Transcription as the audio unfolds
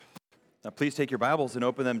Now, please take your Bibles and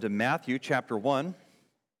open them to Matthew chapter 1.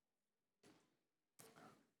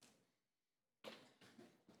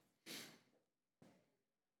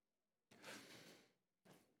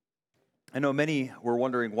 I know many were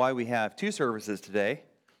wondering why we have two services today,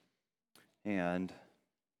 and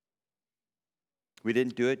we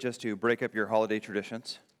didn't do it just to break up your holiday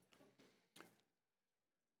traditions.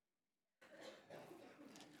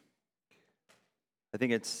 I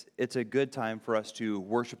think it's a good time for us to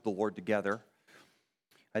worship the Lord together.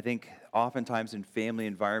 I think oftentimes in family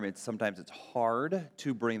environments, sometimes it's hard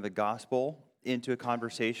to bring the gospel into a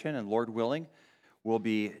conversation, and Lord willing, we'll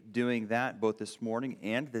be doing that both this morning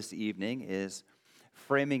and this evening, is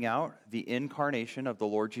framing out the incarnation of the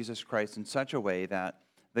Lord Jesus Christ in such a way that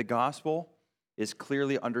the gospel is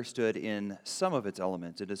clearly understood in some of its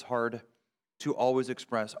elements. It is hard to always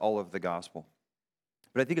express all of the gospel.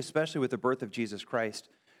 But I think especially with the birth of Jesus Christ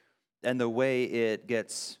and the way it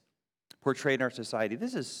gets portrayed in our society,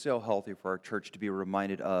 this is so healthy for our church to be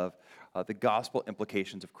reminded of the gospel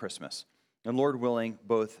implications of Christmas. And Lord willing,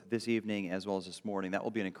 both this evening as well as this morning, that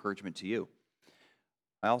will be an encouragement to you.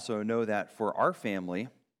 I also know that for our family,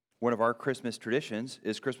 one of our Christmas traditions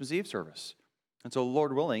is Christmas Eve service. And so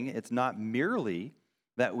Lord willing, it's not merely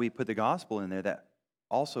that we put the gospel in there, that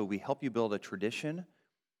also we help you build a tradition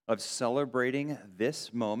of celebrating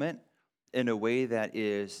this moment in a way that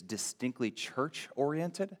is distinctly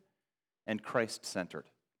church-oriented and Christ-centered,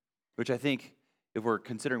 which I think, if we're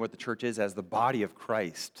considering what the church is as the body of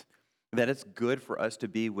Christ, that it's good for us to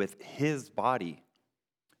be with His body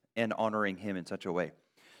and honoring Him in such a way.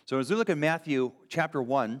 So as we look at Matthew chapter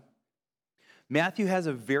 1, Matthew has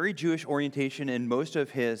a very Jewish orientation in most of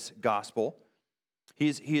his gospel.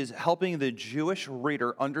 He is helping the Jewish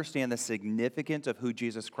reader understand the significance of who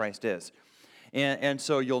Jesus Christ is. And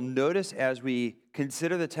so you'll notice as we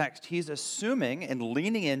consider the text, he's assuming and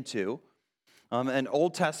leaning into an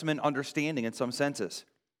Old Testament understanding in some senses.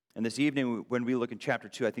 And this evening, when we look in chapter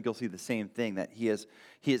 2, I think you'll see the same thing, that he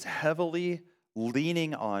is heavily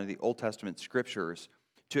leaning on the Old Testament scriptures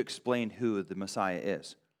to explain who the Messiah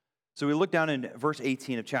is. So we look down in verse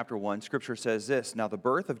 18 of chapter 1, scripture says this: "Now the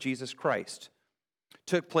birth of Jesus Christ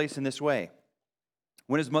took place in this way.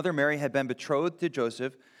 When his mother Mary had been betrothed to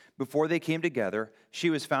Joseph, before they came together, she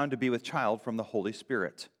was found to be with child from the Holy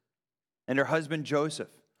Spirit. And her husband Joseph,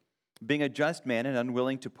 being a just man and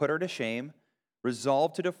unwilling to put her to shame,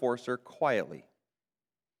 resolved to divorce her quietly.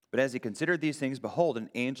 But as he considered these things, behold, an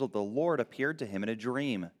angel of the Lord appeared to him in a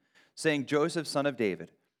dream, saying, 'Joseph, son of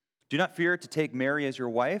David, do not fear to take Mary as your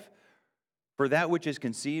wife, for that which is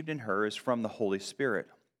conceived in her is from the Holy Spirit.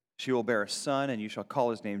 She will bear a son, and you shall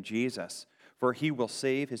call his name Jesus, for he will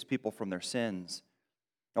save his people from their sins.'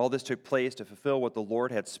 All this took place to fulfill what the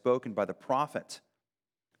Lord had spoken by the prophet.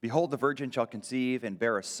 'Behold, the virgin shall conceive and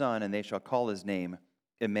bear a son, and they shall call his name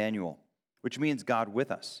Emmanuel,' which means God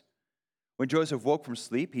with us. When Joseph woke from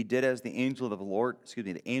sleep, he did as the angel of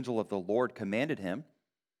the Lord commanded him.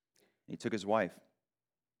 He took his wife,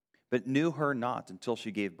 but knew her not until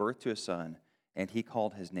she gave birth to a son, and he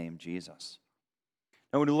called his name Jesus."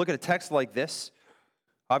 Now, when we look at a text like this,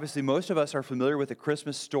 obviously most of us are familiar with the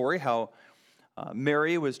Christmas story, how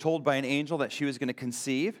Mary was told by an angel that she was going to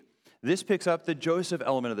conceive. This picks up the Joseph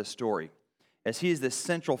element of the story, as he is the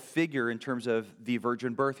central figure in terms of the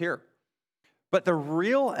virgin birth here. But the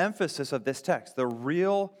real emphasis of this text, the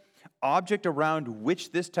real object around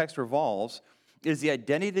which this text revolves, is the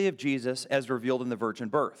identity of Jesus as revealed in the virgin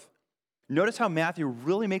birth. Notice how Matthew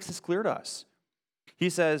really makes this clear to us. He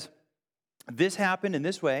says, this happened in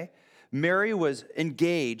this way. Mary was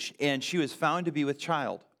engaged, and she was found to be with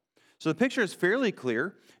child. So the picture is fairly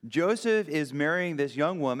clear. Joseph is marrying this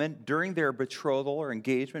young woman during their betrothal or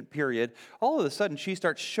engagement period. All of a sudden, she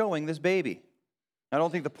starts showing this baby. I don't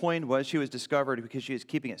think the point was she was discovered because she was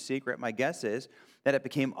keeping it secret. My guess is that it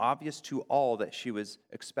became obvious to all that she was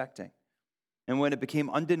expecting. And when it became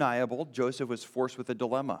undeniable, Joseph was forced with a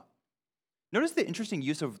dilemma. Notice the interesting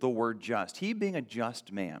use of the word just. He being a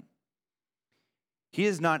just man. He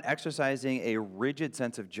is not exercising a rigid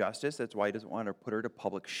sense of justice. That's why he doesn't want to put her to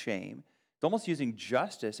public shame. He's almost using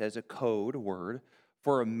justice as a code word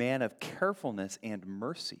for a man of carefulness and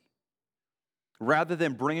mercy. Rather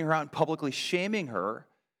than bringing her out and publicly shaming her,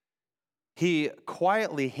 he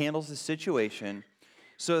quietly handles the situation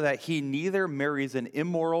so that he neither marries an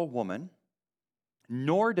immoral woman,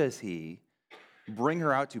 nor does he bring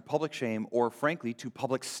her out to public shame or, frankly, to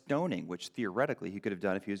public stoning, which theoretically he could have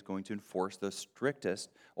done if he was going to enforce the strictest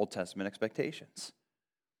Old Testament expectations.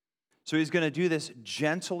 So he's going to do this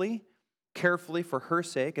gently, carefully for her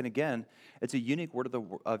sake. And again, it's a unique word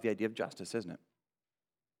of the idea of justice, isn't it?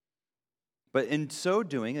 But in so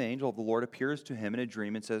doing, the angel of the Lord appears to him in a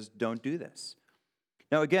dream and says, don't do this.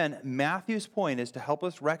 Now again, Matthew's point is to help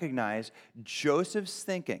us recognize Joseph's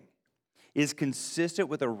thinking is consistent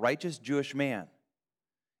with a righteous Jewish man.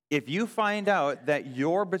 If you find out that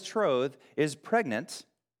your betrothed is pregnant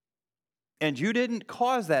and you didn't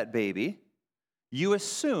cause that baby, you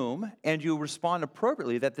assume and you respond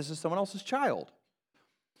appropriately that this is someone else's child.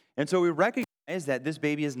 And so we recognize that this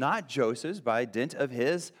baby is not Joseph's by dint of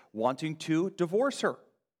his wanting to divorce her.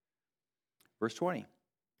 Verse 20.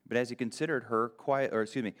 But as he considered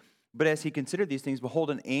these things, behold,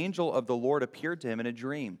 an angel of the Lord appeared to him in a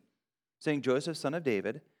dream, saying, Joseph, son of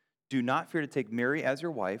David, do not fear to take Mary as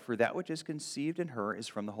your wife, for that which is conceived in her is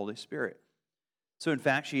from the Holy Spirit. So in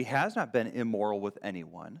fact, she has not been immoral with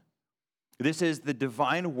anyone. This is the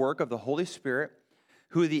divine work of the Holy Spirit,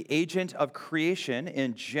 who the agent of creation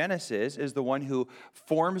in Genesis is the one who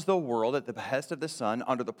forms the world at the behest of the Son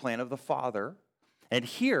under the plan of the Father. And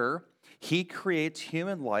here, he creates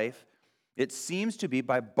human life, it seems to be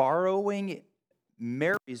by borrowing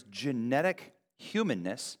Mary's genetic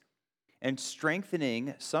humanness and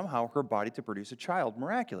strengthening somehow her body to produce a child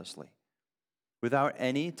miraculously, without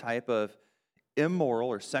any type of immoral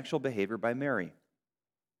or sexual behavior by Mary.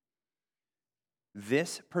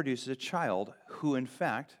 This produces a child who, in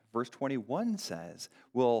fact, verse 21 says,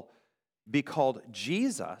 will be called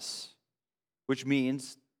Jesus, which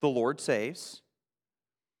means the Lord saves,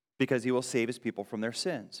 because he will save his people from their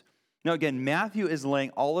sins. Now again, Matthew is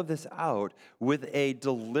laying all of this out with a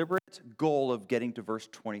deliberate goal of getting to verse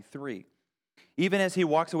 23. Even as he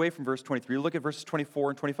walks away from verse 23, look at verses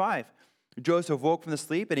 24 and 25. Joseph woke from the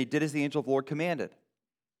sleep, and he did as the angel of the Lord commanded.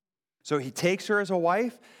 So he takes her as a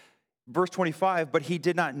wife. Verse 25, but he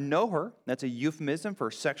did not know her. That's a euphemism for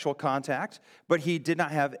sexual contact. But he did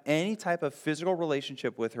not have any type of physical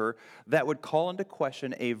relationship with her that would call into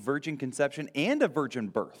question a virgin conception and a virgin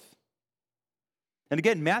birth. And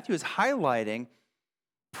again, Matthew is highlighting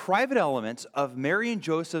private elements of Mary and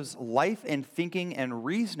Joseph's life and thinking and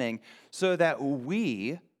reasoning so that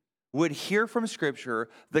we would hear from Scripture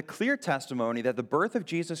the clear testimony that the birth of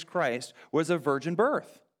Jesus Christ was a virgin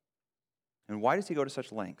birth. And why does he go to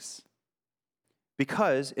such lengths?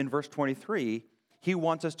 Because in verse 23, he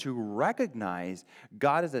wants us to recognize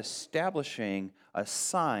God is establishing a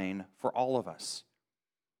sign for all of us.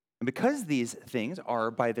 And because these things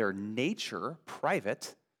are by their nature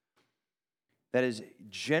private, that is,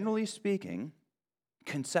 generally speaking,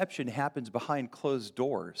 conception happens behind closed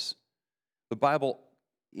doors. The Bible,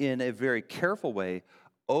 in a very careful way,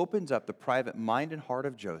 opens up the private mind and heart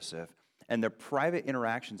of Joseph and their private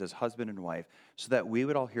interactions as husband and wife so that we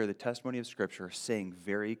would all hear the testimony of Scripture saying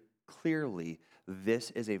very clearly,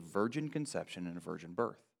 this is a virgin conception and a virgin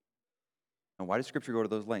birth. And why does Scripture go to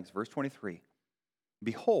those lengths? Verse 23,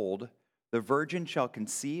 behold, the virgin shall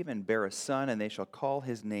conceive and bear a son, and they shall call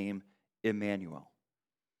his name Emmanuel.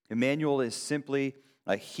 Emmanuel is simply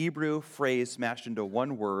a Hebrew phrase smashed into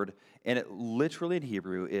one word, and it literally in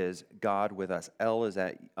Hebrew is God with us. El is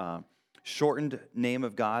that shortened name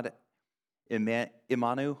of God.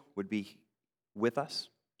 Imanu would be with us.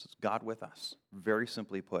 So it's God with us, very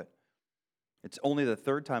simply put. It's only the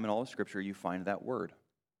third time in all of Scripture you find that word.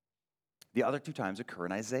 The other two times occur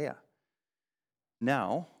in Isaiah.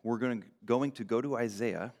 Now, we're going to go to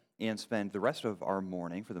Isaiah and spend the rest of our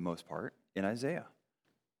morning, for the most part, in Isaiah.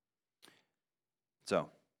 So,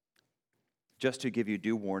 just to give you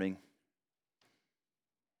due warning,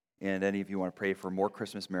 and any of you want to pray for more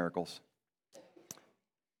Christmas miracles,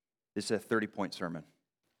 this is a 30-point sermon.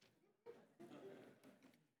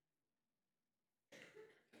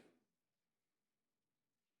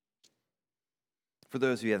 For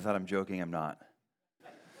those of you that thought I'm joking, I'm not.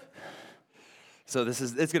 So it's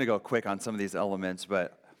going to go quick on some of these elements,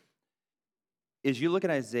 but as you look at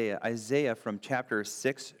Isaiah from chapter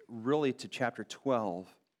 6 really to chapter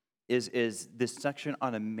 12 is this section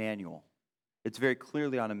on Emmanuel. It's very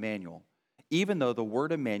clearly on Emmanuel. Even though the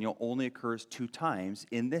word Emmanuel only occurs 2 times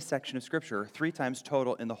in this section of Scripture, 3 times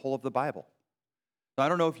total in the whole of the Bible. Now, I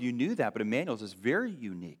don't know if you knew that, but Emmanuel is this very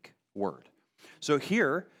unique word. So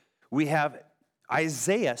here we have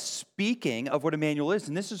Isaiah speaking of what Emmanuel is,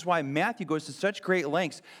 and this is why Matthew goes to such great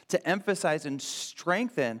lengths to emphasize and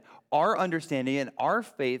strengthen our understanding and our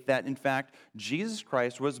faith that, in fact, Jesus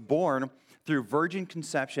Christ was born through virgin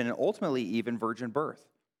conception and ultimately even virgin birth.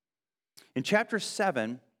 In chapter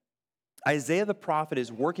 7, Isaiah the prophet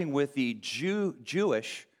is working with the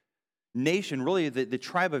Jewish nation, really the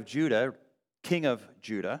tribe of Judah, king of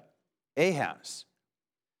Judah, Ahaz.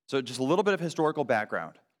 So just a little bit of historical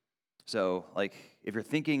background. So, like, if you're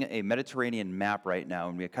thinking a Mediterranean map right now,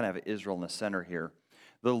 and we kind of have Israel in the center here,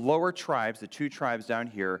 The lower tribes, the two tribes down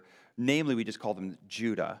here, namely we just call them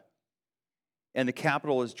Judah, and the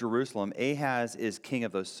capital is Jerusalem. Ahaz is king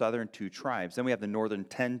of those southern two tribes. Then we have the northern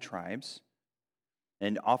 10 tribes,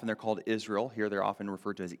 and often they're called Israel. Here they're often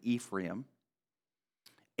referred to as Ephraim.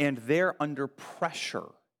 And they're under pressure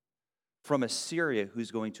from Assyria,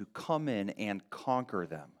 who's going to come in and conquer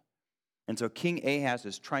them. And so King Ahaz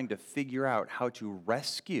is trying to figure out how to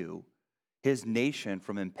rescue his nation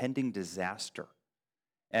from impending disaster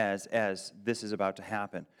as this is about to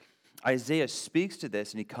happen. Isaiah speaks to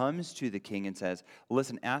this, and he comes to the king and says,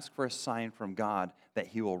 listen, ask for a sign from God that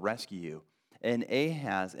he will rescue you. And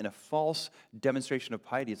Ahaz, in a false demonstration of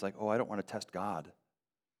piety, is like, oh, I don't want to test God.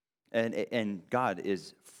 And God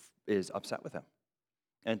is upset with him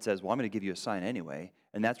and says, well, I'm going to give you a sign anyway.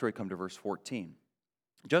 And that's where we come to verse 14.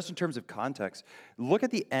 Just in terms of context, look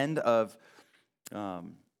at the end of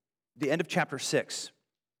chapter 6.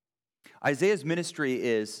 Isaiah's ministry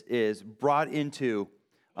is brought into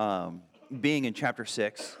being in chapter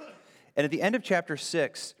 6. And at the end of chapter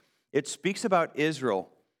 6, it speaks about Israel.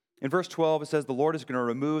 In verse 12, it says, the Lord is going to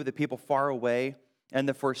remove the people far away, and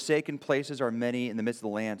the forsaken places are many in the midst of the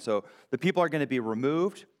land. So the people are going to be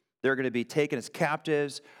removed. They're going to be taken as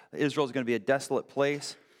captives. Israel is going to be a desolate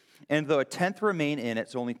place. And though a tenth remain in it,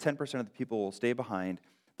 so only 10% of the people will stay behind,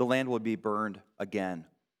 the land will be burned again.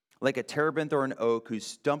 Like a terebinth or an oak whose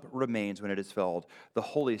stump remains when it is felled, the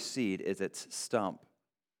holy seed is its stump.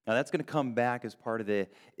 Now that's going to come back as part of the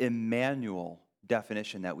Emmanuel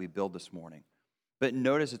definition that we build this morning. But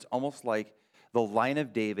notice it's almost like the line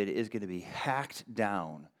of David is going to be hacked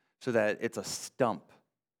down so that it's a stump.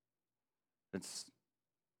 It's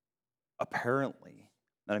apparently,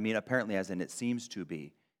 and I mean apparently as in it seems to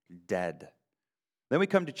be, dead. Then we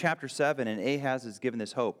come to chapter 7, and Ahaz is given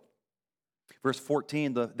this hope. Verse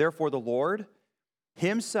 14, therefore the Lord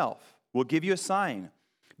himself will give you a sign.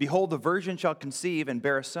 Behold, the virgin shall conceive and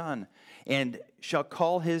bear a son, and shall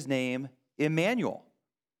call his name Emmanuel.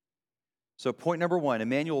 So point number 1,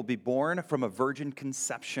 Emmanuel will be born from a virgin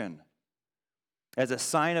conception as a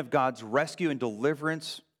sign of God's rescue and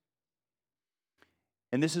deliverance.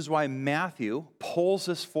 And this is why Matthew pulls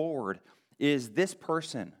this forward, is this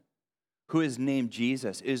person who is named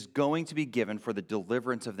Jesus is going to be given for the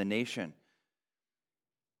deliverance of the nation.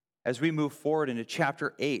 As we move forward into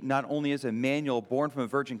chapter 8, not only is Emmanuel born from a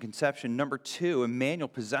virgin conception, number 2, Emmanuel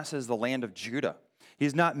possesses the land of Judah.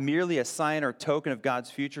 He's not merely a sign or token of God's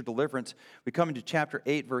future deliverance. We come into chapter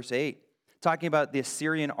 8, verse 8, talking about the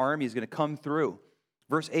Assyrian army is going to come through.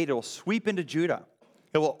 Verse 8, it will sweep into Judah.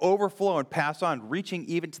 It will overflow and pass on, reaching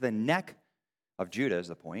even to the neck of Judah is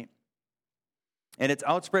the point. And its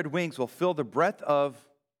outspread wings will fill the breadth of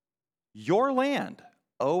your land,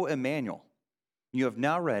 O Emmanuel. You have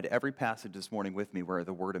now read every passage this morning with me where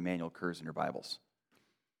the word Emmanuel occurs in your Bibles.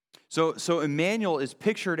 So Emmanuel is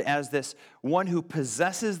pictured as this one who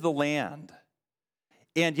possesses the land,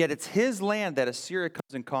 and yet it's his land that Assyria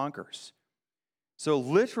comes and conquers. So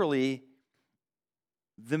literally,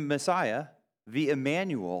 the Messiah, the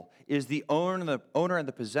Emmanuel, is the owner and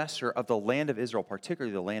the possessor of the land of Israel,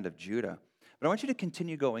 particularly the land of Judah. But I want you to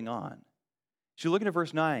continue going on. So you're looking at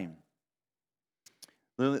verse 9.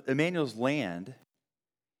 Emmanuel's land,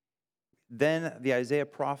 then the Isaiah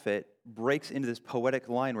prophet breaks into this poetic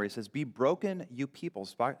line where he says, be broken, you people,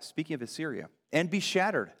 speaking of Assyria, and be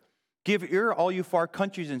shattered. Give ear, all you far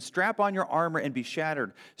countries, and strap on your armor and be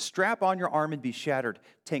shattered. Strap on your arm and be shattered.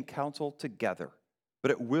 Take counsel together,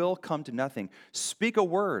 but it will come to nothing. Speak a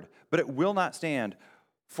word, but it will not stand,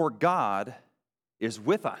 for God is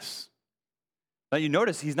with us. Now you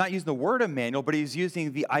notice he's not using the word Emmanuel, but he's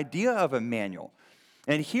using the idea of Emmanuel.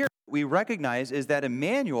 And here we recognize is that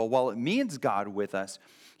Emmanuel, while it means God with us,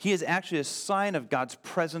 he is actually a sign of God's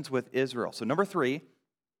presence with Israel. So number 3,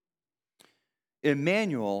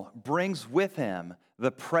 Emmanuel brings with him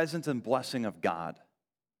the presence and blessing of God.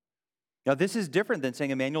 Now this is different than saying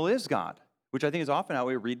Emmanuel is God, which I think is often how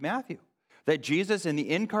we read Matthew. That Jesus in the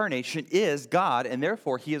incarnation is God, and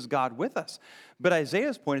therefore he is God with us. But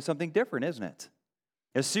Isaiah's point is something different, isn't it?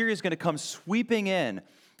 Assyria is going to come sweeping in,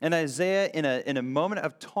 and Isaiah, in a moment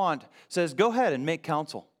of taunt, says, go ahead and make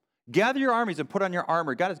counsel. Gather your armies and put on your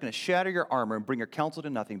armor. God is going to shatter your armor and bring your counsel to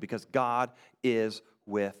nothing because God is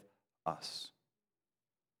with us.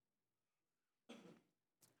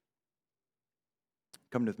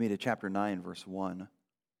 Come with me to chapter 9, verse 1.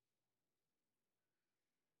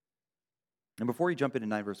 And before you jump into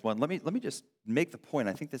 9, verse 1, let me just make the point.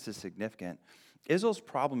 I think this is significant. Israel's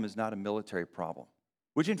problem is not a military problem,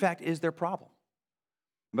 which in fact is their problem.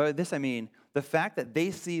 By this I mean the fact that they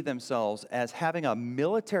see themselves as having a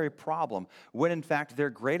military problem when in fact their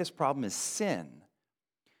greatest problem is sin.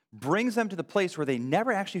 brings them to the place where they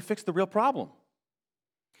never actually fix the real problem.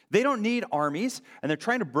 They don't need armies, and they're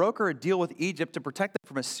trying to broker a deal with Egypt to protect them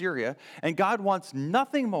from Assyria, and God wants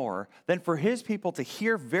nothing more than for his people to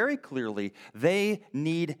hear very clearly they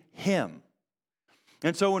need him.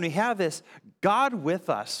 And so when we have this God with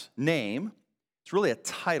us name, it's really a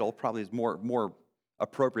title, probably is more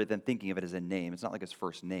appropriate than thinking of it as a name. It's not like his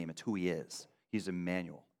first name, it's who he is. He's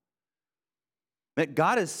Emmanuel. That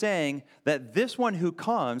God is saying that this one who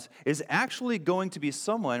comes is actually going to be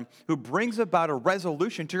someone who brings about a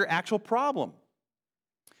resolution to your actual problem.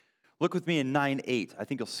 Look with me in 9:8. I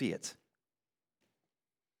think you'll see it.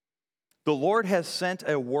 The Lord has sent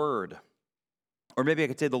a word, or maybe I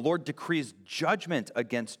could say the Lord decrees judgment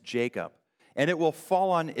against Jacob, and it will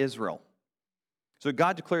fall on Israel. So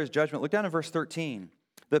God declares judgment. Look down in verse 13.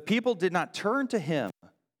 The people did not turn to him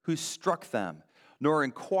who struck them, nor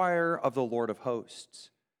inquire of the Lord of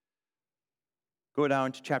hosts. Go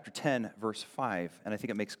down to chapter 10, verse 5, and I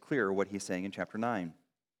think it makes clear what he's saying in chapter 9.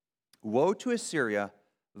 Woe to Assyria,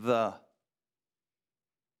 you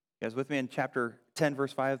guys with me in chapter 10,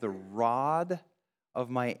 verse 5? The rod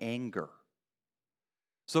of my anger.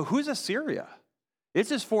 So who's Assyria? It's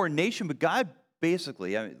this foreign nation, but God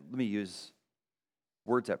basically, let me use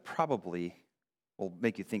words that probably will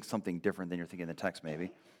make you think something different than you're thinking in the text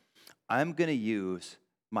maybe. I'm going to use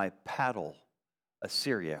my paddle,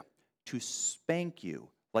 Assyria, to spank you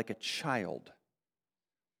like a child.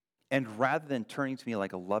 And rather than turning to me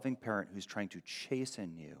like a loving parent who's trying to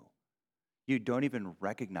chasten you, you don't even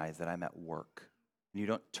recognize that I'm at work. And you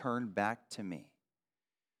don't turn back to me.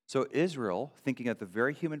 So Israel, thinking of the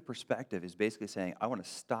very human perspective, is basically saying, I want to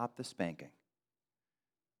stop the spanking.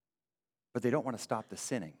 But they don't want to stop the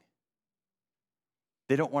sinning.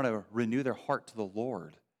 They don't want to renew their heart to the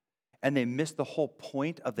Lord. And they miss the whole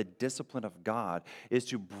point of the discipline of God is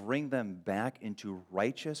to bring them back into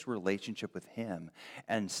righteous relationship with him.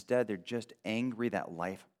 And instead, they're just angry that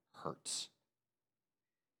life hurts.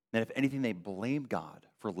 And if anything, they blame God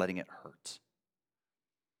for letting it hurt.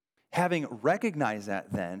 Having recognized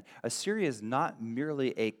that then, Assyria is not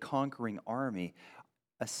merely a conquering army.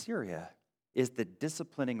 Assyria is the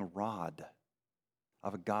disciplining rod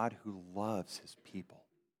of a God who loves his people.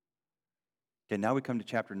 Okay, now we come to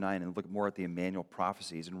chapter 9 and look more at the Emmanuel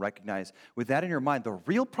prophecies and recognize, with that in your mind, the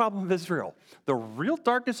real problem of Israel, the real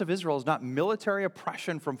darkness of Israel is not military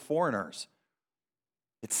oppression from foreigners.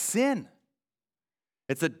 It's sin.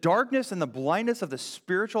 It's the darkness and the blindness of the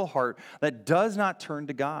spiritual heart that does not turn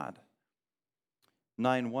to God.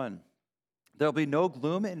 9:1. There will be no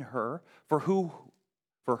gloom in her for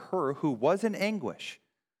her who was in anguish.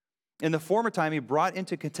 In the former time, he brought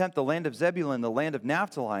into contempt the land of Zebulun, the land of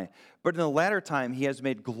Naphtali. But in the latter time, he has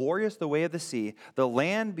made glorious the way of the sea, the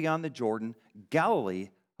land beyond the Jordan, Galilee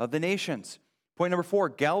of the nations. Point number 4,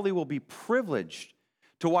 Galilee will be privileged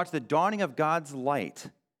to watch the dawning of God's light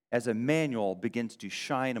as Emmanuel begins to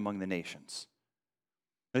shine among the nations.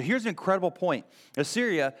 Now, here's an incredible point.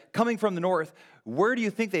 Assyria, coming from the north, where do you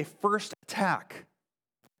think they first attack?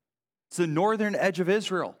 It's the northern edge of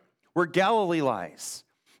Israel, where Galilee lies.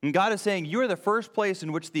 And God is saying, you are the first place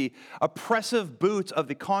in which the oppressive boots of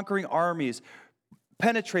the conquering armies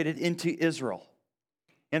penetrated into Israel.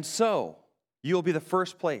 And so, you will be the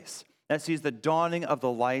first place that sees the dawning of the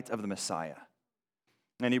light of the Messiah.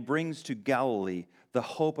 And he brings to Galilee the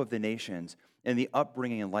hope of the nations and the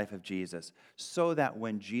upbringing and life of Jesus, so that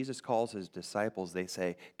when Jesus calls his disciples, they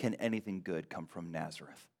say, can anything good come from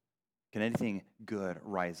Nazareth? Can anything good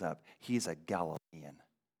rise up? He's a Galilean.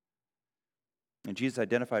 And Jesus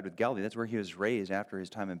identified with Galilee. That's where he was raised after his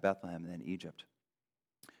time in Bethlehem and then Egypt.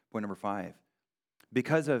 Point number 5.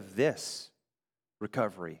 Because of this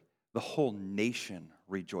recovery, the whole nation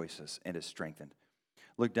rejoices and is strengthened.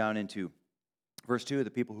 Look down into verse 2. The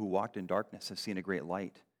people who walked in darkness have seen a great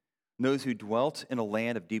light. And those who dwelt in a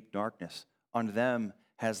land of deep darkness, on them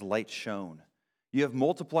has light shone. You have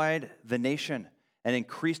multiplied the nation and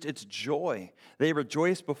increased its joy. They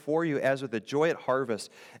rejoice before you as with the joy at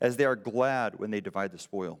harvest, as they are glad when they divide the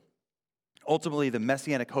spoil. Ultimately, the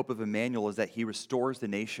messianic hope of Emmanuel is that he restores the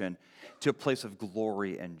nation to a place of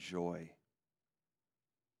glory and joy.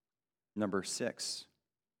 Number 6,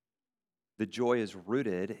 the joy is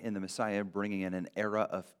rooted in the Messiah bringing in an era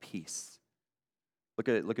of peace.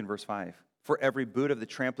 Look in verse 5. For every boot of the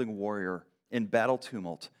trampling warrior in battle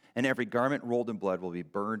tumult, and every garment rolled in blood will be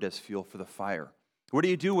burned as fuel for the fire. What do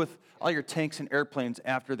you do with all your tanks and airplanes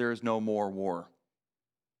after there is no more war?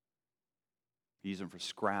 You use them for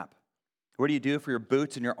scrap. What do you do for your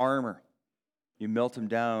boots and your armor? You melt them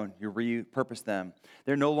down, you repurpose them.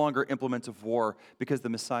 They're no longer implements of war because the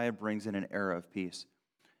Messiah brings in an era of peace.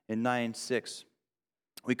 In 9:6,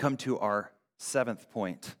 we come to our seventh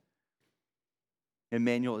point.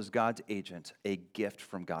 Emmanuel is God's agent, a gift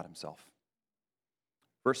from God himself.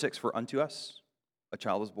 Verse 6, for unto us a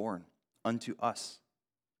child is born, unto us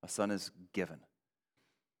a son is given.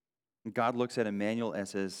 God looks at Emmanuel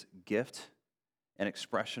as his gift, an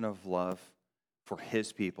expression of love for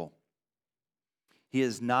his people. He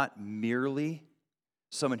is not merely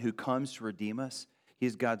someone who comes to redeem us. He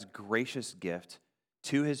is God's gracious gift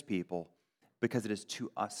to his people because it is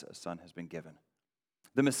to us a son has been given.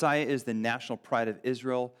 The Messiah is the national pride of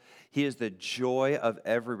Israel. He is the joy of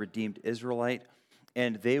every redeemed Israelite,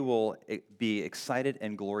 and they will be excited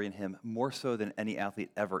and glory in him more so than any athlete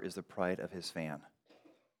ever is the pride of his fan.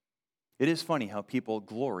 It is funny how people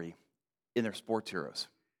glory in their sports heroes.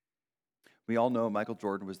 We all know Michael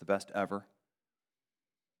Jordan was the best ever.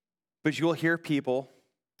 But you'll hear people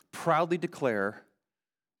proudly declare,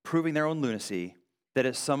 proving their own lunacy, that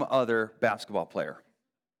it's some other basketball player.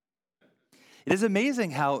 It is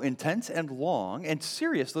amazing how intense and long and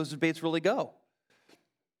serious those debates really go. I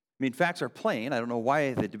mean, facts are plain. I don't know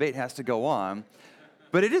why the debate has to go on,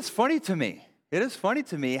 but it is funny to me. It is funny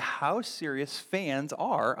to me how serious fans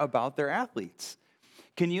are about their athletes.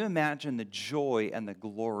 Can you imagine the joy and the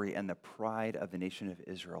glory and the pride of the nation of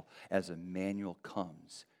Israel as Emmanuel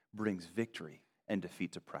comes, brings victory, and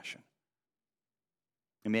defeats oppression?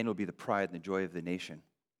 Emmanuel will be the pride and the joy of the nation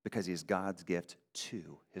because he is God's gift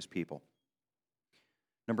to his people.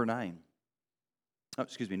 Number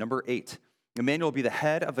 8. Emmanuel will be the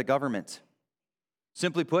head of the government.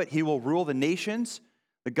 Simply put, he will rule the nations.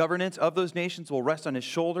 The governance of those nations will rest on his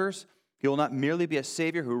shoulders. He will not merely be a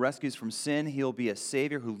savior who rescues from sin. He will be a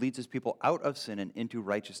savior who leads his people out of sin and into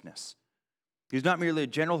righteousness. He's not merely a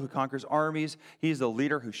general who conquers armies. He is the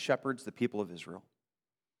leader who shepherds the people of Israel.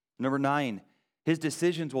 Number 9, his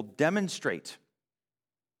decisions will demonstrate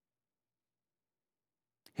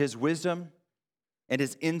his wisdom and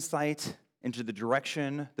his insight into the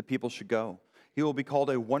direction the people should go. He will be called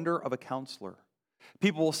a wonder of a counselor.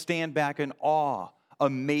 People will stand back in awe,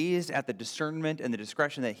 amazed at the discernment and the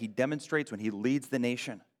discretion that he demonstrates when he leads the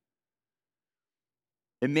nation.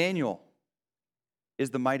 Emmanuel is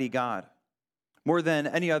the mighty God. More than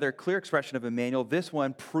any other clear expression of Emmanuel, this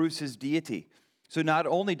one proves his deity. So not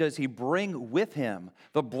only does he bring with him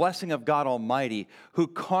the blessing of God Almighty, who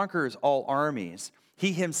conquers all armies,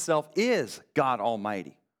 he himself is God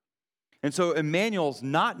Almighty. And so Emmanuel's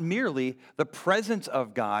not merely the presence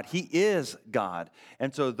of God, he is God.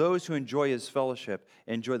 And so those who enjoy his fellowship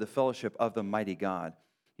enjoy the fellowship of the mighty God.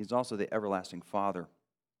 He's also the everlasting Father.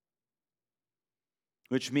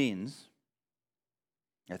 Which means,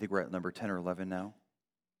 I think we're at number 10 or 11 now,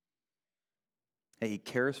 that he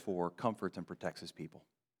cares for, comforts, and protects his people.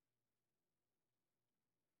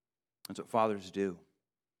 That's what fathers do.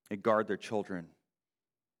 They guard their children.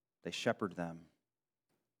 They shepherd them.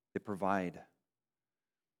 They provide.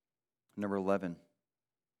 Number 11,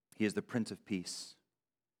 he is the Prince of Peace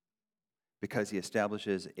because he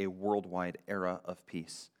establishes a worldwide era of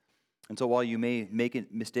peace. And so while you may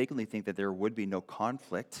mistakenly think that there would be no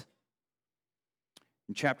conflict,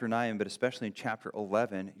 in chapter 9, but especially in chapter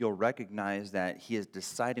 11, you'll recognize that he is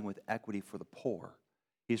deciding with equity for the poor.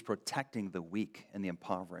 He's protecting the weak and the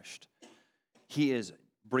impoverished. He is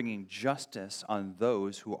bringing justice on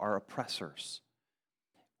those who are oppressors,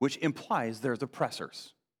 which implies there's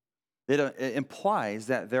oppressors. It implies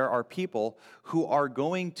that there are people who are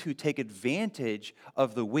going to take advantage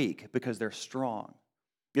of the weak because they're strong.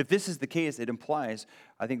 If this is the case, it implies,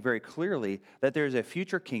 I think very clearly, that there's a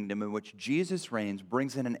future kingdom in which Jesus reigns,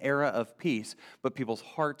 brings in an era of peace, but people's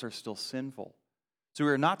hearts are still sinful. So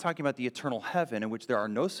we're not talking about the eternal heaven in which there are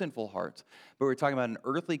no sinful hearts, but we're talking about an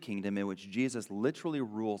earthly kingdom in which Jesus literally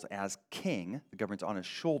rules as king, the government's on his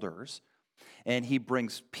shoulders, and he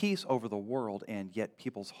brings peace over the world, and yet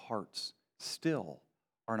people's hearts still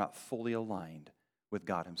are not fully aligned with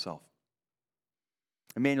God himself.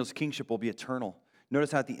 Emmanuel's kingship will be eternal.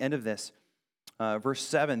 Notice how at the end of this, verse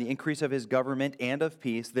 7, the increase of his government and of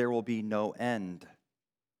peace, there will be no end.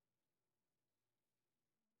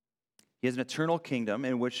 He has an eternal kingdom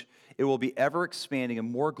in which it will be ever expanding and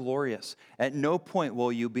more glorious. At no point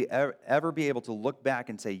will you ever be able to look back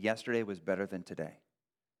and say, yesterday was better than today.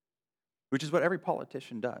 Which is what every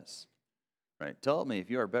politician does. Right? Tell me if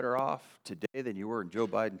you are better off today than you were when Joe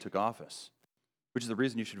Biden took office, which is the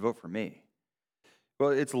reason you should vote for me.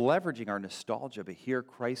 Well, it's leveraging our nostalgia, but here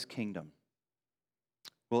Christ's kingdom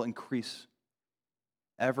will increase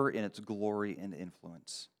ever in its glory and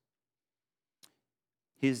influence.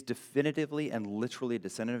 He is definitively and literally a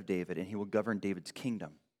descendant of David, and he will govern David's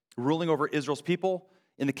kingdom, ruling over Israel's people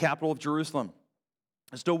in the capital of Jerusalem.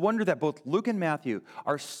 It's no wonder that both Luke and Matthew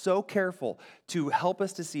are so careful to help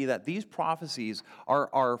us to see that these prophecies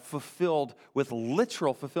are fulfilled with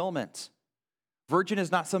literal fulfillment. Virgin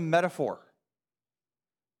is not some metaphor.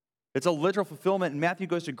 It's a literal fulfillment, and Matthew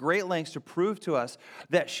goes to great lengths to prove to us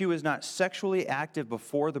that she was not sexually active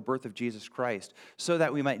before the birth of Jesus Christ, so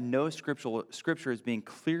that we might know Scripture as being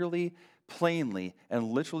clearly, plainly,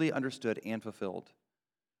 and literally understood and fulfilled.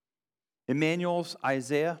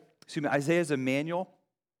 Isaiah's Emmanuel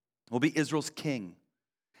will be Israel's king.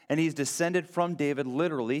 And he's descended from David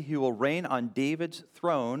literally. He will reign on David's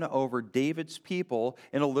throne over David's people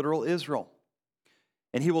in a literal Israel.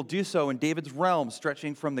 And he will do so in David's realm,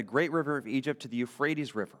 stretching from the great river of Egypt to the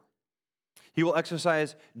Euphrates River. He will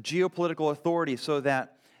exercise geopolitical authority so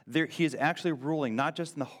that he is actually ruling not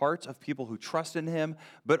just in the hearts of people who trust in him,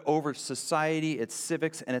 but over society, its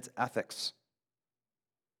civics, and its ethics.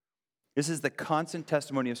 This is the constant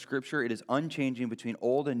testimony of Scripture. It is unchanging between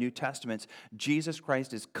Old and New Testaments. Jesus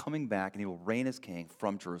Christ is coming back, and he will reign as king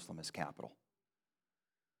from Jerusalem, his capital.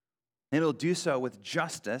 And he'll do so with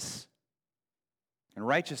justice and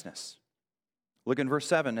righteousness. Look in verse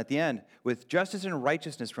 7 at the end. With justice and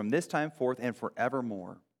righteousness from this time forth and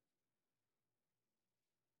forevermore.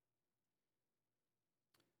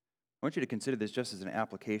 I want you to consider this just as an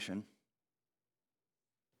application.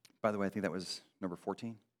 By the way, I think that was number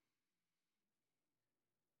 14.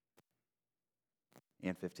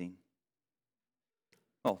 And 15.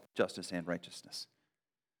 Oh, justice and righteousness.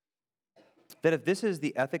 That if this is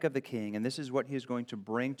the ethic of the king and this is what he is going to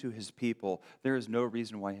bring to his people, there is no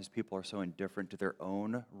reason why his people are so indifferent to their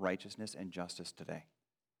own righteousness and justice today.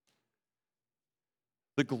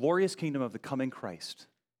 The glorious kingdom of the coming Christ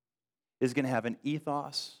is going to have an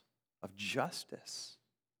ethos of justice,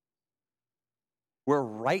 where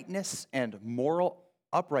rightness and moral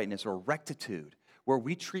uprightness or rectitude, where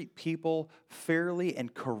we treat people fairly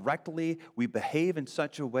and correctly, we behave in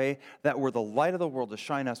such a way that were the light of the world to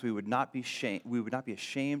shine us, we would not be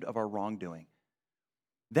ashamed of our wrongdoing.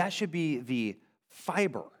 That should be the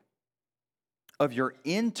fiber of your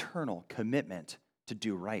internal commitment to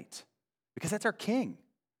do right, because that's our King.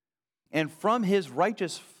 And from his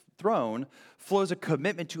righteous throne flows a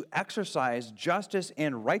commitment to exercise justice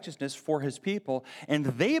and righteousness for his people, and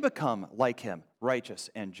they become like him,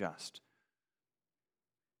 righteous and just.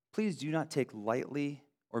 Please do not take lightly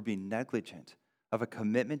or be negligent of a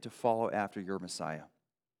commitment to follow after your Messiah.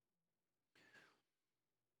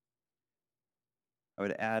 I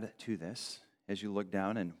would add to this, as you look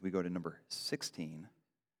down and we go to number 16,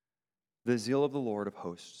 the zeal of the Lord of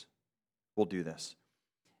hosts will do this.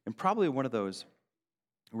 And probably one of those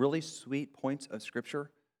really sweet points of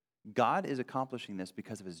Scripture, God is accomplishing this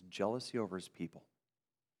because of his jealousy over his people.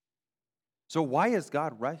 So why is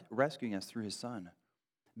God rescuing us through his Son?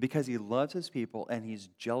 Because he loves his people and he's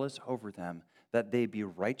jealous over them, that they be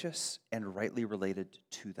righteous and rightly related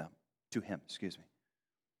to him.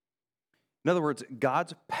 In other words,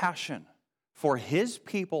 God's passion for his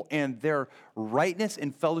people and their rightness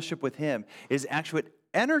and fellowship with him is actually what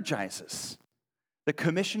energizes the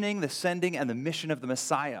commissioning, the sending, and the mission of the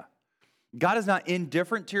Messiah. God is not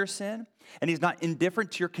indifferent to your sin, and he's not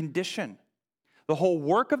indifferent to your condition. The whole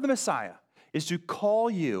work of the Messiah is to call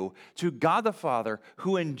you to God the Father,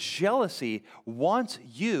 who in jealousy wants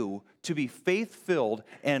you to be faith-filled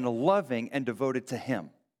and loving and devoted to him.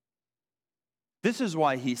 This is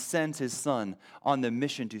why he sends his Son on the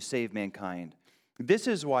mission to save mankind. This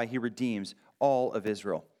is why he redeems all of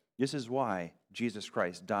Israel. This is why Jesus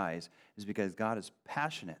Christ dies, is because God is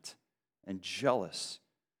passionate and jealous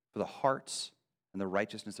for the hearts and the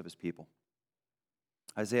righteousness of his people.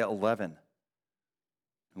 Isaiah 11.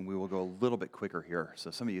 And we will go a little bit quicker here. So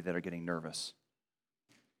some of you that are getting nervous.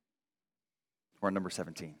 We're on number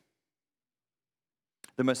 17.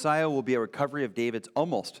 The Messiah will be a recovery of David's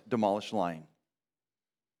almost demolished line.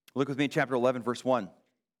 Look with me in chapter 11, verse 1.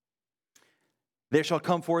 There shall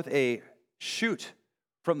come forth a shoot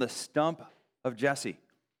from the stump of Jesse.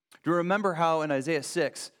 Do you remember how in Isaiah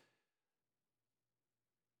 6,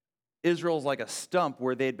 Israel's like a stump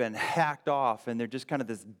where they'd been hacked off and they're just kind of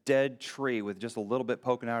this dead tree with just a little bit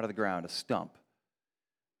poking out of the ground, a stump.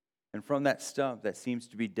 And from that stump that seems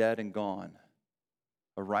to be dead and gone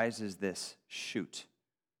arises this shoot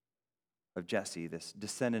of Jesse, this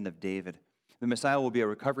descendant of David. The Messiah will be a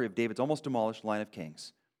recovery of David's almost demolished line of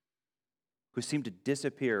kings who seemed to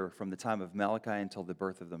disappear from the time of Malachi until the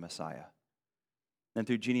birth of the Messiah. And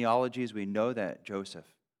through genealogies, we know that Joseph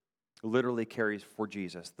literally carries for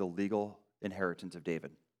Jesus the legal inheritance of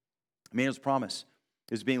David. Emmanuel's promise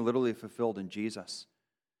is being literally fulfilled in Jesus.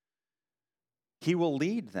 He will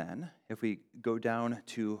lead then, if we go down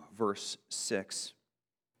to verse 6,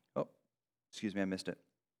 Excuse me, I missed it.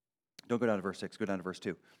 Don't go down to verse 6, go down to verse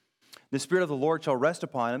 2. The Spirit of the Lord shall rest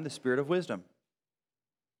upon him, the Spirit of wisdom,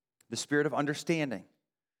 the Spirit of understanding,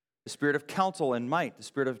 the Spirit of counsel and might, the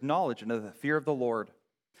Spirit of knowledge and of the fear of the Lord.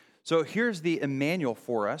 So here's the Emmanuel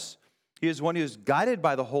for us. He is one who is guided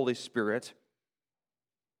by the Holy Spirit,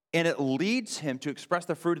 and it leads him to express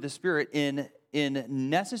the fruit of the Spirit in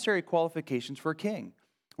necessary qualifications for a king.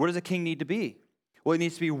 What does a king need to be? Well, he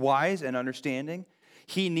needs to be wise and understanding.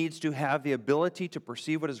 He needs to have the ability to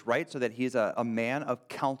perceive what is right so that he is a man of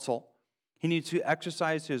counsel. He needs to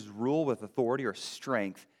exercise his rule with authority or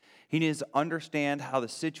strength. He needs to understand how the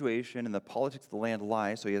situation and the politics of the land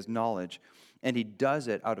lie, so he has knowledge. And he does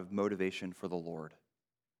it out of motivation for the Lord.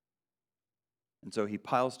 And so he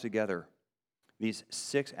piles together these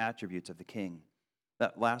 6 attributes of the king.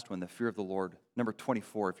 That last one, the fear of the Lord, number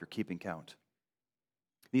 24 if you're keeping count.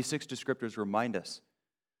 These 6 descriptors remind us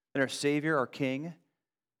that our Savior, our King,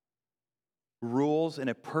 rules in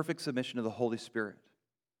a perfect submission to the Holy Spirit.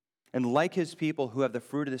 And like his people who have the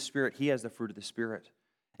fruit of the Spirit, he has the fruit of the Spirit,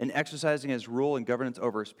 in exercising his rule and governance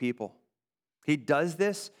over his people. He does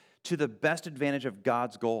this to the best advantage of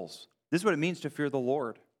God's goals. This is what it means to fear the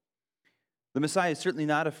Lord. The Messiah is certainly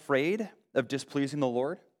not afraid of displeasing the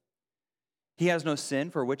Lord. He has no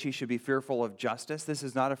sin for which he should be fearful of justice. This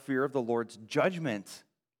is not a fear of the Lord's judgment,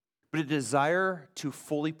 but a desire to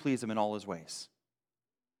fully please him in all his ways.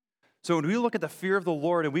 So when we look at the fear of the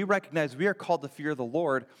Lord and we recognize we are called to fear the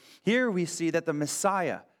Lord, here we see that the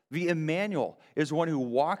Messiah, the Emmanuel, is one who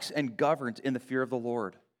walks and governs in the fear of the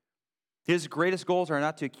Lord. His greatest goals are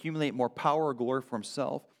not to accumulate more power or glory for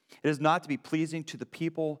himself. It is not to be pleasing to the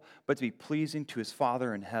people, but to be pleasing to his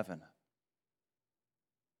Father in heaven.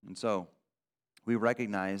 And so we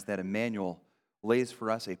recognize that Emmanuel lays for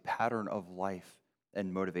us a pattern of life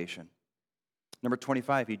and motivation. Number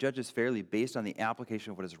 25, he judges fairly based on the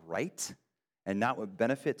application of what is right and not what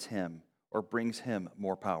benefits him or brings him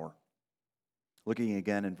more power. Looking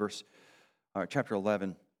again in chapter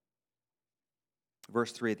 11,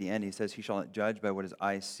 verse 3 at the end, he says, he shall not judge by what his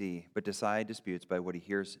eyes see, but decide disputes by what he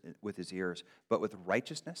hears with his ears. But with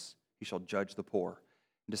righteousness he shall judge the poor,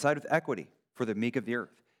 and decide with equity for the meek of the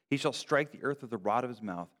earth. He shall strike the earth with the rod of his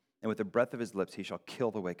mouth, and with the breath of his lips he shall kill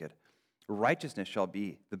the wicked. Righteousness shall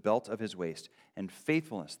be the belt of his waist, and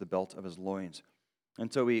faithfulness the belt of his loins.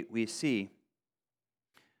 And so we see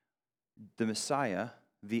the Messiah,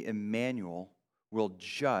 the Emmanuel, will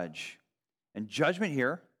judge. And judgment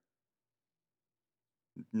here,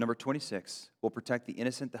 number 26, will protect the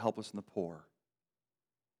innocent, the helpless, and the poor,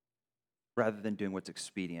 rather than doing what's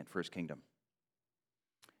expedient for his kingdom.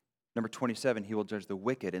 Number 27, he will judge the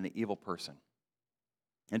wicked and the evil person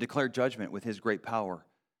and declare judgment with his great power,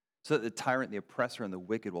 so that the tyrant, the oppressor, and the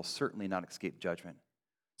wicked will certainly not escape judgment.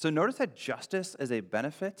 So notice that justice is a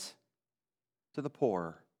benefit to the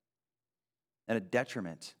poor and a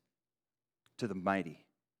detriment to the mighty.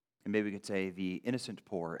 And maybe we could say the innocent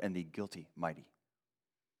poor and the guilty mighty.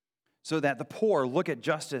 So that the poor look at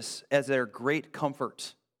justice as their great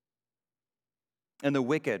comfort, and the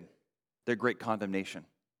wicked, their great condemnation.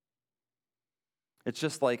 It's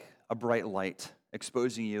just like a bright light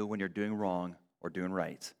exposing you when you're doing wrong or doing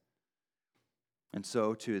right. And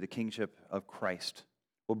so, too, the kingship of Christ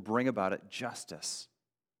will bring about it justice,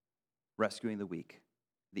 rescuing the weak,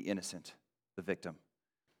 the innocent, the victim,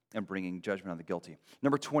 and bringing judgment on the guilty.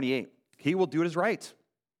 Number 28, he will do what is right.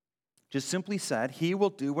 Just simply said, he will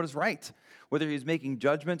do what is right. Whether he's making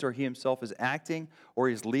judgments or he himself is acting or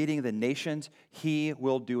he's leading the nations, he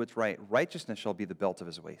will do what's right. Righteousness shall be the belt of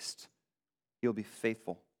his waist. He'll be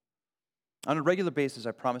faithful. On a regular basis,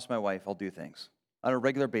 I promise my wife I'll do things. On a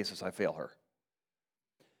regular basis, I fail her.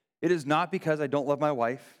 It is not because I don't love my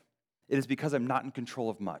wife. It is because I'm not in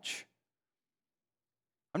control of much.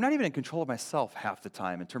 I'm not even in control of myself half the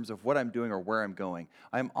time in terms of what I'm doing or where I'm going.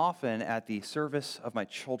 I'm often at the service of my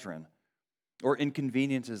children or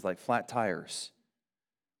inconveniences like flat tires.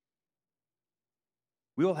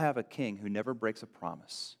 We will have a king who never breaks a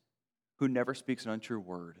promise, who never speaks an untrue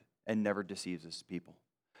word, and never deceives his people.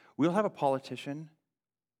 We'll have a politician,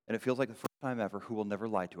 and it feels like the first time ever, who will never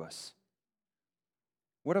lie to us.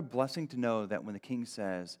 What a blessing to know that when the king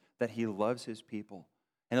says that he loves his people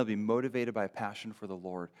and he'll be motivated by a passion for the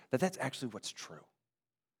Lord, that's actually what's true.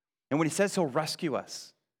 And when he says he'll rescue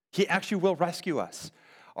us, he actually will rescue us.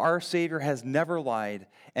 Our Savior has never lied,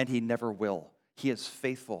 and he never will. He is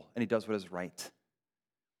faithful, and he does what is right.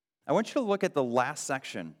 I want you to look at the last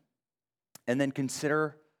section and then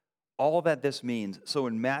consider all that this means. So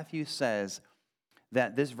when Matthew says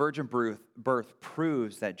that this virgin birth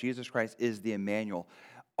proves that Jesus Christ is the Emmanuel,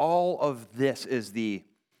 all of this is the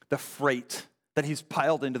freight that he's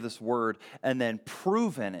piled into this word and then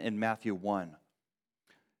proven in Matthew 1.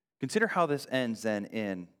 Consider how this ends then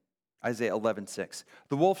in Isaiah 11:6.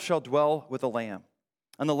 The wolf shall dwell with the lamb,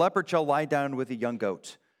 and the leopard shall lie down with the young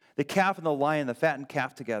goat. The calf and the lion, the fattened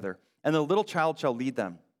calf together, and the little child shall lead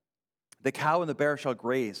them. The cow and the bear shall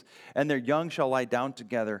graze, and their young shall lie down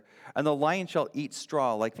together, and the lion shall eat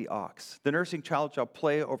straw like the ox. The nursing child shall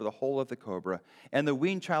play over the hole of the cobra, and the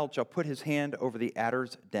weaned child shall put his hand over the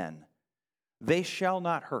adder's den. They shall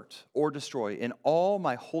not hurt or destroy in all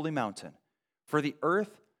my holy mountain, for the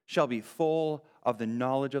earth shall be full of the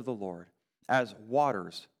knowledge of the Lord, as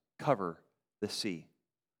waters cover the sea.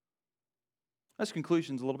 This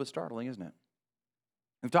conclusion is a little bit startling, isn't it?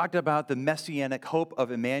 We've talked about the messianic hope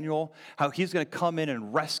of Emmanuel, how he's going to come in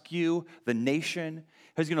and rescue the nation.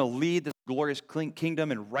 He's going to lead this glorious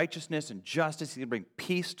kingdom in righteousness and justice. He's going to bring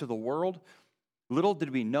peace to the world. Little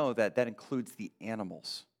did we know that that includes the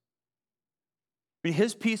animals. I mean,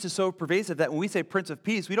 his peace is so pervasive that when we say Prince of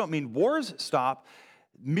Peace, we don't mean wars stop.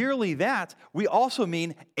 Merely that, we also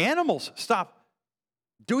mean animals stop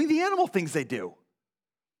doing the animal things they do.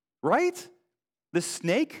 Right? The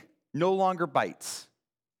snake no longer bites.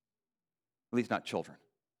 At least not children.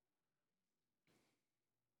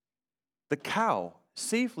 The cow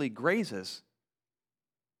safely grazes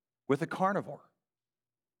with a carnivore.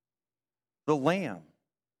 The lamb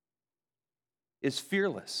is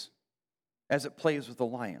fearless as it plays with the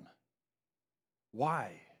lion.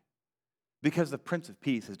 Why? Because the Prince of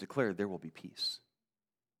Peace has declared there will be peace.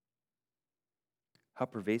 How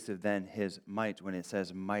pervasive then his might when it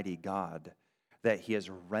says mighty God, that he has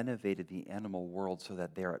renovated the animal world so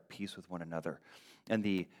that they're at peace with one another. And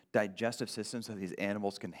the digestive systems of these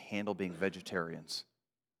animals can handle being vegetarians.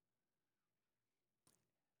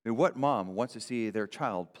 I mean, what mom wants to see their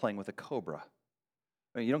child playing with a cobra?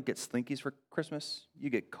 I mean, you don't get Slinkies for Christmas, you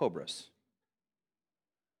get cobras.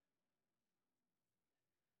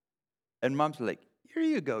 And moms are like, here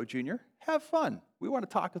you go, Junior, have fun. We want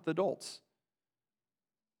to talk with adults.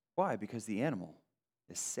 Why? Because the animal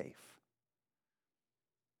is safe.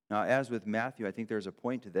 Now, as with Matthew, I think there's a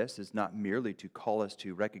point to this. It's not merely to call us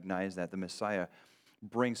to recognize that the Messiah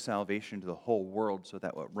brings salvation to the whole world so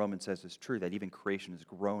that what Romans says is true, that even creation is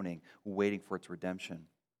groaning, waiting for its redemption.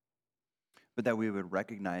 But that we would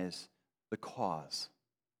recognize the cause.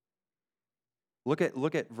 Look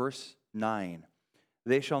at verse 9.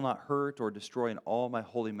 They shall not hurt or destroy in all my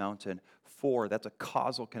holy mountain, for that's a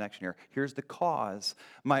causal connection here. Here's the cause.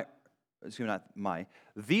 The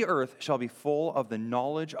earth shall be full of the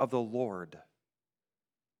knowledge of the Lord,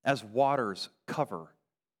 as waters cover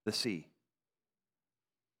the sea.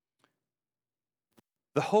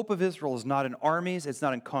 The hope of Israel is not in armies, it's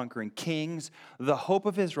not in conquering kings. The hope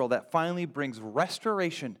of Israel that finally brings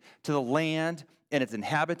restoration to the land and its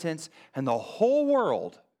inhabitants and the whole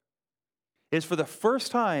world is for the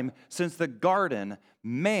first time since the garden,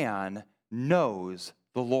 man knows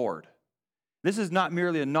the Lord. This is not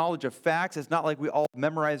merely a knowledge of facts. It's not like we all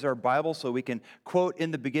memorize our Bible so we can quote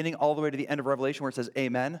in the beginning all the way to the end of Revelation where it says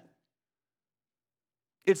amen.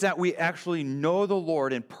 It's that we actually know the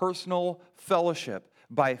Lord in personal fellowship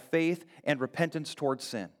by faith and repentance towards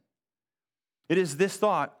sin. It is this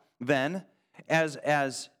thought, then,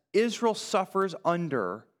 as Israel suffers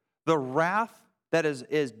under the wrath that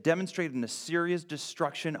is demonstrated in the serious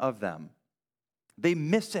destruction of them, they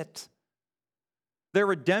miss it. Their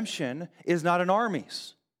redemption is not in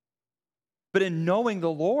armies, but in knowing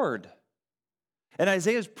the Lord. And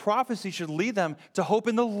Isaiah's prophecy should lead them to hope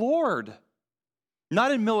in the Lord,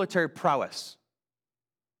 not in military prowess.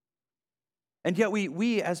 And yet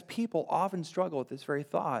we as people often struggle with this very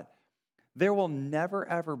thought. There will never,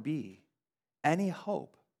 ever be any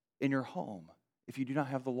hope in your home if you do not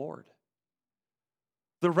have the Lord.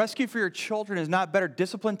 The rescue for your children is not better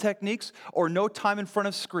discipline techniques or no time in front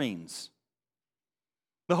of screens.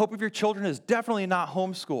 The hope of your children is definitely not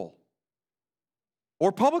homeschool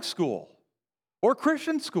or public school or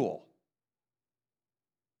Christian school.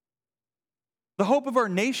 The hope of our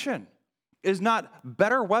nation is not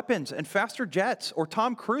better weapons and faster jets or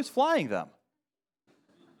Tom Cruise flying them.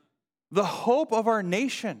 The hope of our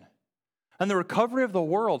nation and the recovery of the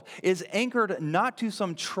world is anchored not to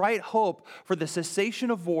some trite hope for the cessation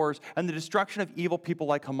of wars and the destruction of evil people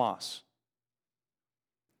like Hamas.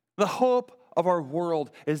 The hope of our world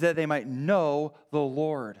is that they might know the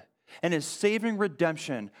Lord and His saving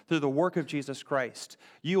redemption through the work of Jesus Christ.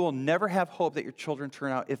 You will never have hope that your children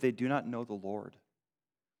turn out if they do not know the Lord.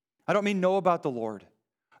 I don't mean know about the Lord.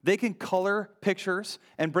 They can color pictures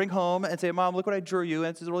and bring home and say, Mom, look what I drew you. And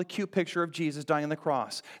it's a really cute picture of Jesus dying on the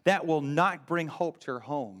cross. That will not bring hope to your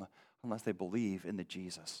home unless they believe in the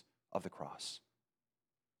Jesus of the cross.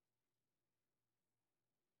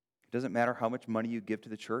 It doesn't matter how much money you give to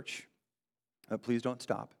the church. Please don't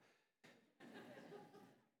stop.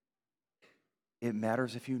 It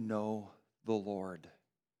matters if you know the Lord.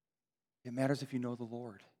 It matters if you know the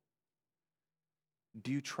Lord.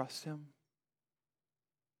 Do you trust him?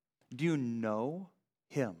 Do you know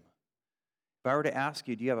him? If I were to ask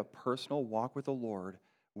you, do you have a personal walk with the Lord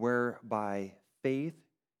where by faith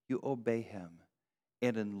you obey him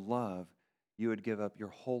and in love you would give up your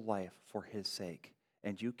whole life for his sake,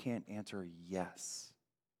 and you can't answer yes,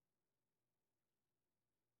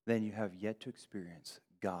 then you have yet to experience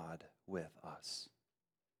God with us.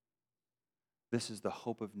 This is the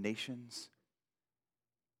hope of nations.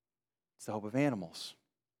 It's the hope of animals.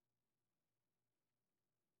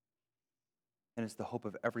 And it's the hope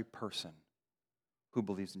of every person who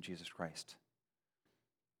believes in Jesus Christ.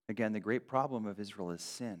 Again, the great problem of Israel is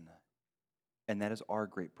sin, and that is our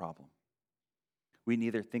great problem. We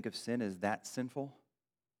neither think of sin as that sinful,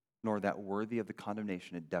 nor that worthy of the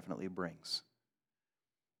condemnation it definitely brings.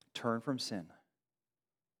 Turn from sin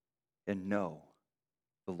and know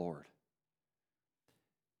the Lord.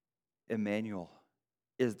 Emmanuel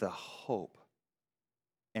is the hope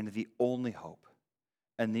and the only hope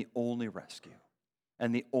and the only rescue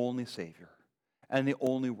and the only Savior and the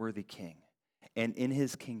only worthy King. And in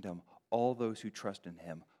his kingdom, all those who trust in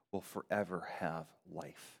him will forever have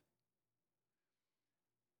life.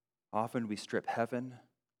 Often we strip heaven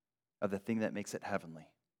of the thing that makes it heavenly.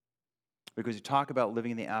 Because you talk about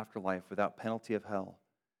living in the afterlife without penalty of hell.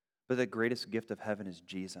 But the greatest gift of heaven is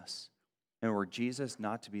Jesus. And were Jesus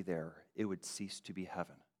not to be there, it would cease to be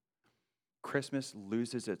heaven. Christmas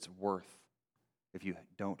loses its worth if you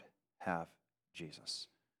don't have Jesus.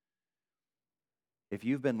 If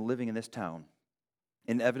you've been living in this town,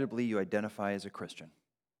 inevitably you identify as a Christian.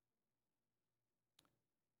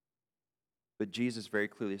 But Jesus very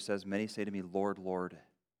clearly says, many say to me, Lord, Lord.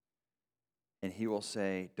 And he will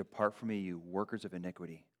say, depart from me, you workers of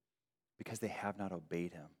iniquity, because they have not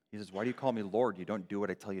obeyed him. He says, why do you call me Lord? You don't do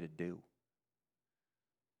what I tell you to do.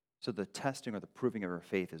 So the testing or the proving of our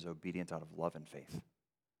faith is obedience out of love and faith.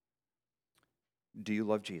 Do you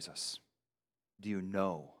love Jesus? Do you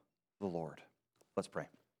know the Lord? Let's pray.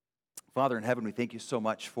 Father in heaven, we thank you so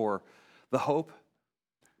much for the hope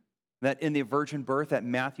that in the virgin birth that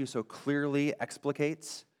Matthew so clearly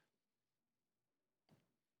explicates.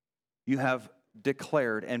 You have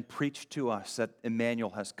declared and preached to us that Emmanuel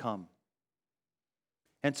has come.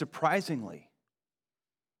 And surprisingly,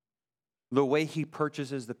 the way he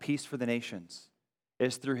purchases the peace for the nations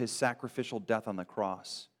is through his sacrificial death on the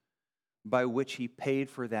cross, by which he paid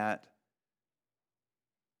for that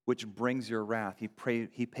which brings your wrath. He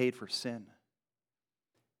paid for sin.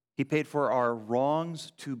 He paid for our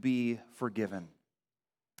wrongs to be forgiven.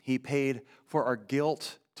 He paid for our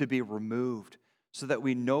guilt to be removed so that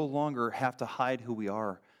we no longer have to hide who we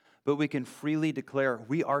are, but we can freely declare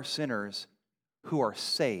we are sinners who are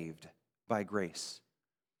saved by grace.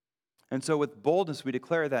 And so with boldness we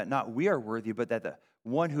declare that not we are worthy, but that the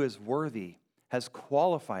one who is worthy has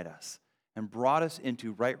qualified us and brought us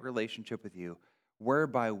into right relationship with you,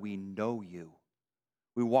 whereby we know you.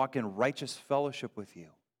 We walk in righteous fellowship with you,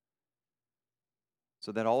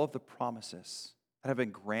 so that all of the promises that have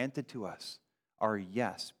been granted to us are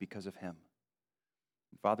yes because of him.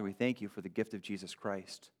 And Father, we thank you for the gift of Jesus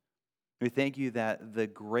Christ. We thank you that the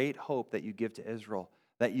great hope that you give to Israel,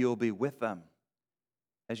 that you'll be with them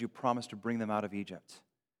as you promise to bring them out of Egypt.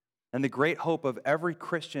 And the great hope of every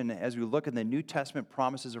Christian as we look in the New Testament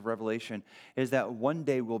promises of Revelation is that one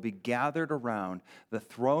day we'll be gathered around the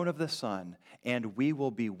throne of the Son, and we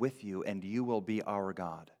will be with you, and you will be our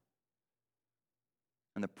God.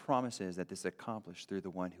 And the promise is that this is accomplished through the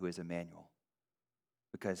one who is Emmanuel,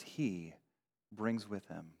 because he brings with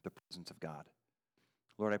him the presence of God.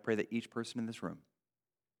 Lord, I pray that each person in this room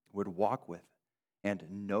would walk with and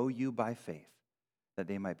know you by faith, that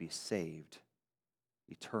they might be saved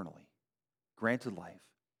eternally, granted life,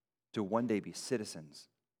 to one day be citizens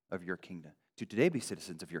of your kingdom, to today be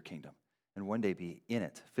citizens of your kingdom, and one day be in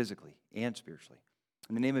it physically and spiritually.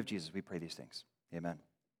 In the name of Jesus, we pray these things. Amen.